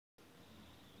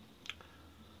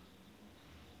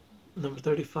Number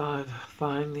 35,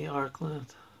 find the arc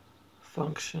length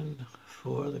function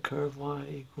for the curve y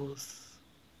equals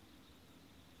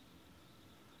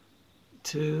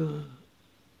 2x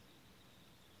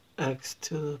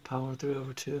to the power 3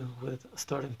 over 2 with a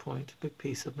starting point, big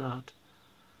piece of knot,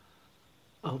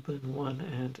 open 1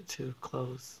 and 2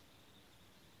 close.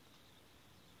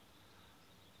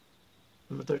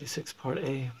 Number 36, part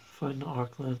A, find the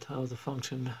arc length of the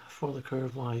function for the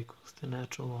curve y equals the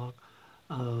natural log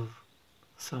of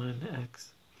sine x,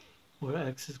 where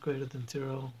x is greater than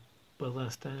 0 but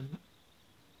less than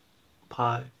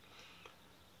pi.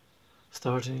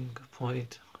 Starting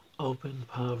point, open,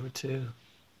 pi over 2,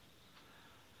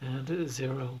 and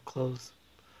 0, close.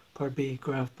 Part B,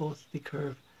 graph both the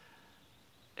curve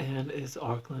and its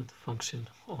arc length function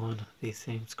on the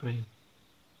same screen.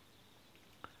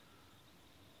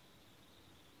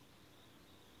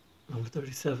 Number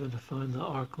 37, find the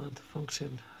arc length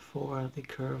function for the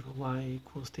curve y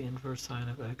equals the inverse sine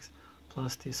of x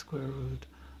plus the square root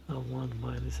of 1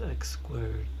 minus x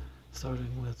squared,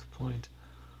 starting with point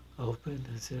open,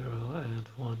 0, and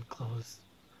 1, close.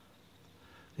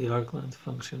 The arc length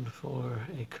function for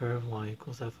a curve y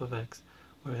equals f of x,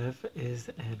 where f is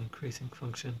an increasing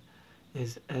function,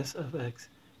 is s of x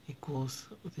equals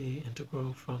the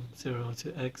integral from 0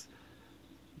 to x,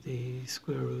 the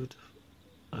square root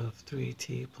of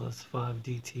 3t plus 5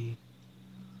 dt.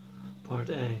 Part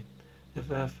A,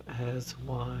 if f has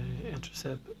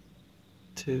y-intercept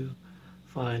 2,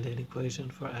 find an equation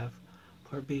for f.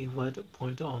 Part B, what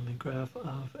point on the graph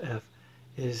of f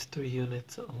is 3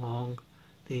 units along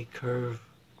the curve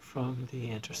from the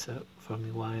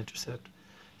y-intercept?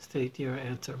 State your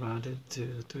answer rounded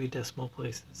to 3 decimal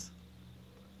places.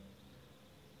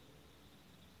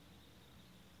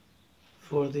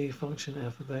 For the function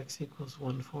f of x equals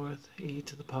 1/4 e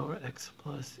to the power x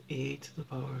plus e to the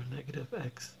power negative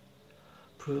x,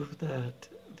 prove that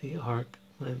the arc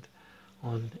length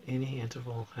on any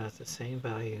interval has the same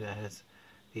value as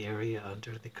the area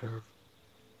under the curve.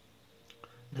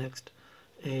 Next,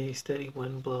 a steady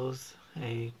wind blows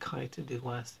a kite due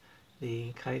west.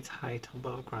 The kite's height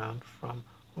above ground from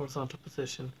horizontal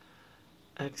position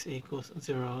x equals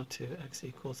 0 to x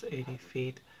equals 80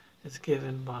 feet is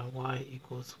given by y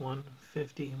equals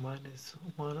 150 minus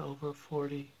 1 over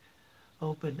 40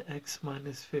 open x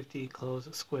minus 50 close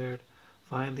squared.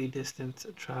 Find the distance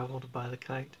traveled by the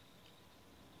kite.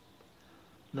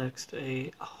 Next,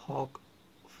 a hawk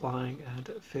flying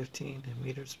at 15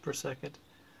 meters per second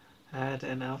at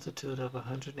an altitude of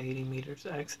 180 meters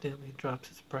accidentally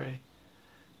drops its prey.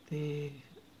 The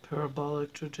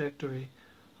parabolic trajectory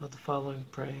of the following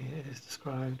prey is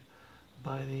described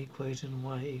by the equation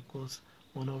y equals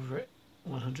 1 over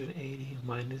 180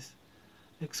 minus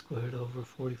x squared over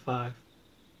 45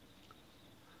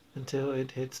 until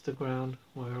it hits the ground,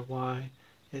 where y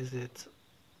is its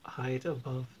height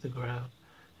above the ground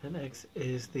and x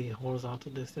is the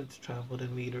horizontal distance traveled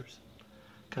in meters.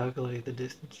 Calculate the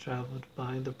distance traveled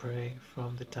by the prey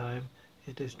from the time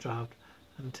it is dropped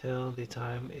until the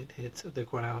time it hits the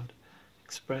ground.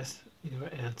 Express your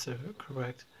answer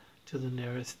correct to the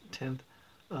nearest tenth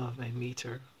of a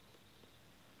meter.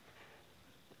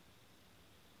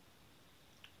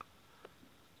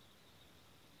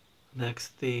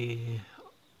 Next, the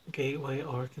Gateway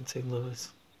Arc in St.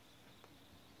 Louis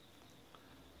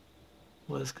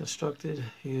was constructed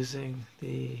using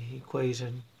the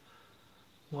equation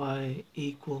y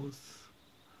equals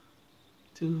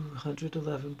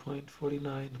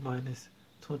 211.49 minus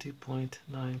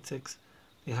 20.96,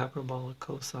 the hyperbolic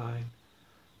cosine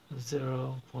of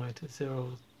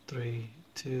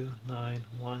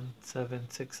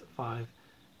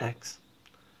 0.0329165x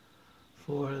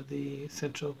for the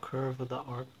central curve of the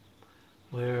arc,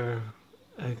 where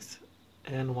x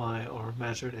and y are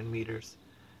measured in meters,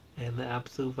 and the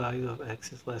absolute value of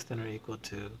x is less than or equal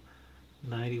to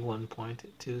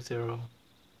 91.20.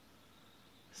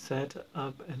 Set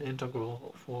up an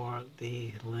integral for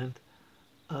the length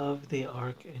of the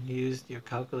arc and use your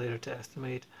calculator to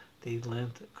estimate the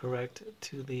length correct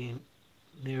to the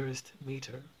nearest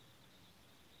meter.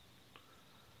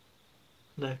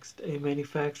 Next, a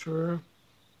manufacturer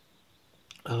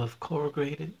of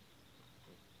corrugated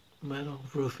metal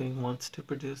roofing wants to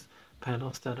produce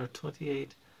panels that are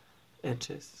 28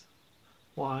 inches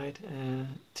wide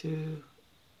and 2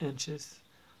 inches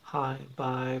high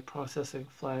by processing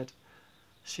flat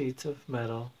sheets of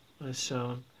metal as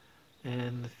shown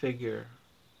in the figure.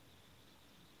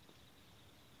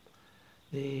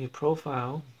 The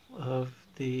profile of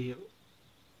the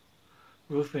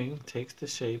roofing takes the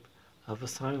shape of a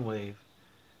sine wave.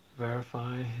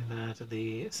 Verify that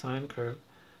the sine curve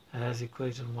as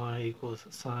equation y equals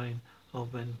sine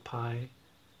open pi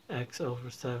x over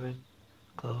 7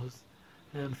 close,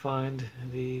 and find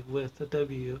the width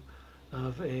w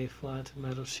of a flat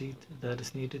metal sheet that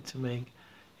is needed to make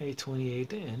a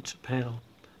 28-inch panel.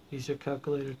 Use your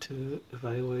calculator to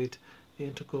evaluate the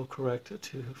integral correct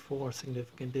to 4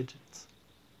 significant digits.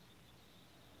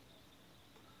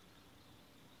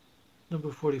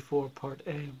 Number 44, Part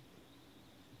A.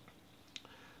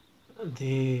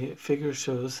 The figure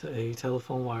shows a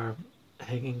telephone wire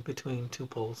hanging between two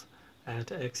poles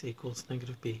at x equals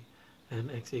 -b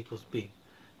and x equals b.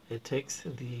 It takes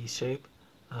the shape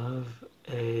of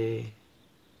a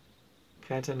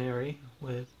catenary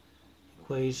with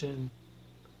equation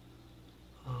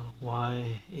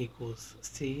y equals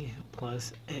c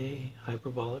plus a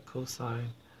hyperbolic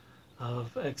cosine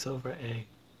of x over a.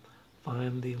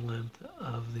 Find the length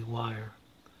of the wire.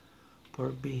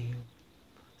 Part B.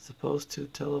 Suppose two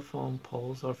telephone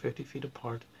poles are 50 feet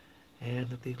apart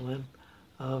and the length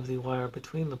of the wire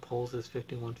between the poles is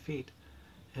 51 feet.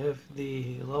 If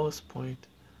the lowest point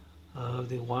of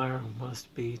the wire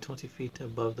must be 20 feet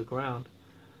above the ground,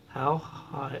 how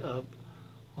high up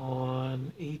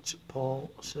on each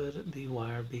pole should the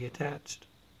wire be attached?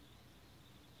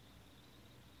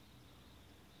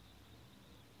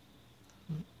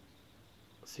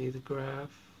 See the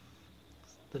graph,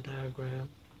 the diagram.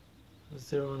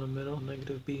 0 in the middle,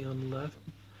 -b on the left,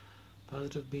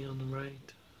 +b on the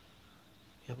right.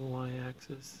 You have a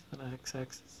y-axis and an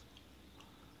x-axis.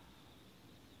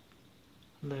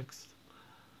 Next,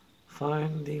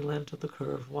 find the length of the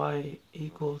curve. Y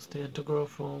equals the integral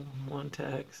from 1 to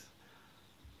x,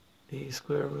 the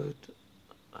square root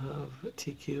of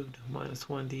t cubed minus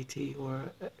 1 dt,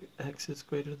 where x is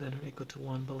greater than or equal to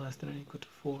 1 but less than or equal to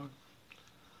 4.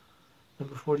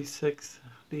 Number 46,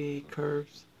 the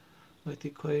curves with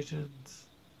equations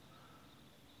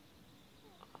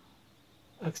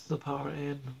x to the power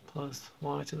n plus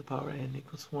y to the power n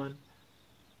equals 1,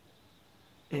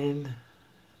 n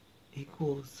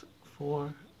equals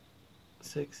 4,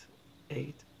 6,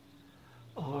 8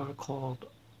 are called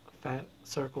fat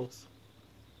circles.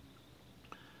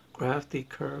 Graph the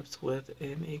curves with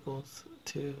n equals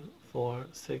 2, 4,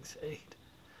 6, 8,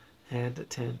 and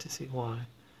 10 to see y.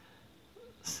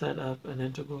 Set up an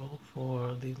integral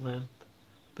for the length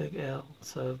big L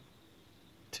sub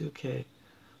 2k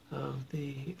of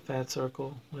the fat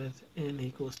circle with n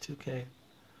equals 2k.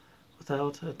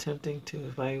 Without attempting to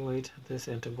evaluate this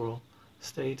integral,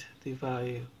 state the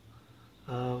value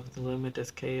of the limit as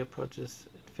k approaches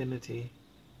infinity,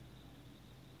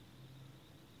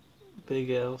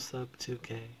 big L sub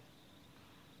 2k.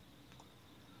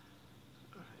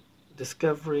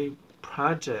 Discovery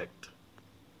project.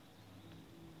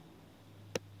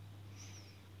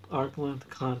 Arc length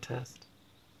contest.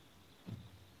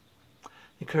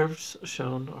 The curves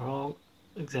shown are all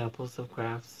examples of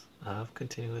graphs of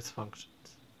continuous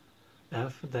functions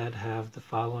f that have the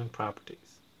following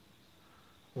properties.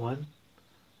 1.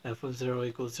 F of 0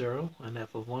 equals 0 and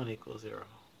f of 1 equals 0.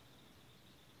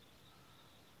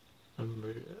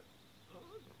 Number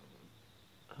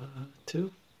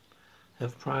 2.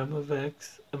 F prime of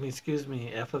x,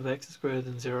 f of x is greater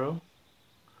than 0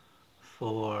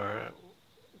 for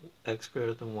x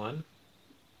greater than 1,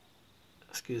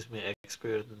 x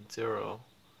greater than 0,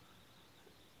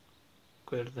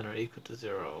 greater than or equal to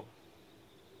 0,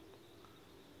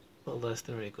 but less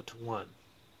than or equal to 1.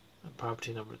 And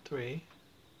property number 3,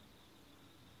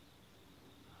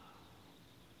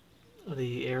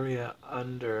 the area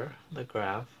under the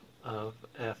graph of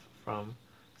f from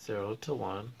 0 to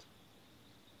 1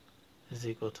 is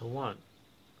equal to 1.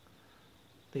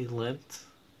 The lengths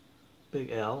big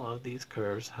L of these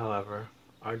curves, however,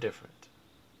 are different.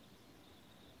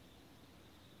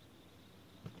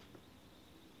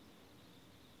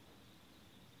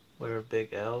 Where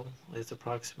big L is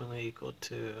approximately equal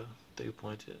to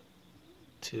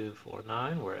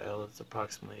 3.249, where L is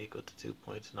approximately equal to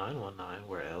 2.919,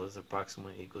 where L is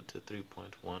approximately equal to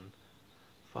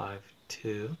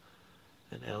 3.152,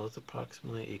 and L is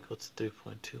approximately equal to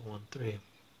 3.213.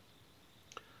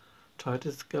 Try to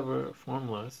discover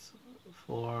formulas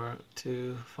for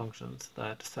two functions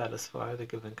that satisfy the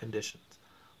given conditions,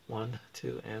 1,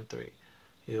 2, and 3.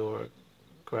 Your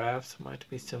graphs might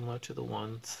be similar to the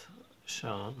ones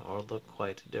shown or look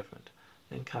quite different.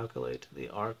 Then calculate the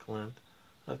arc length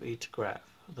of each graph.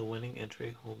 The winning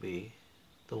entry will be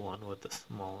the one with the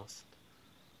smallest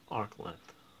arc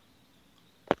length.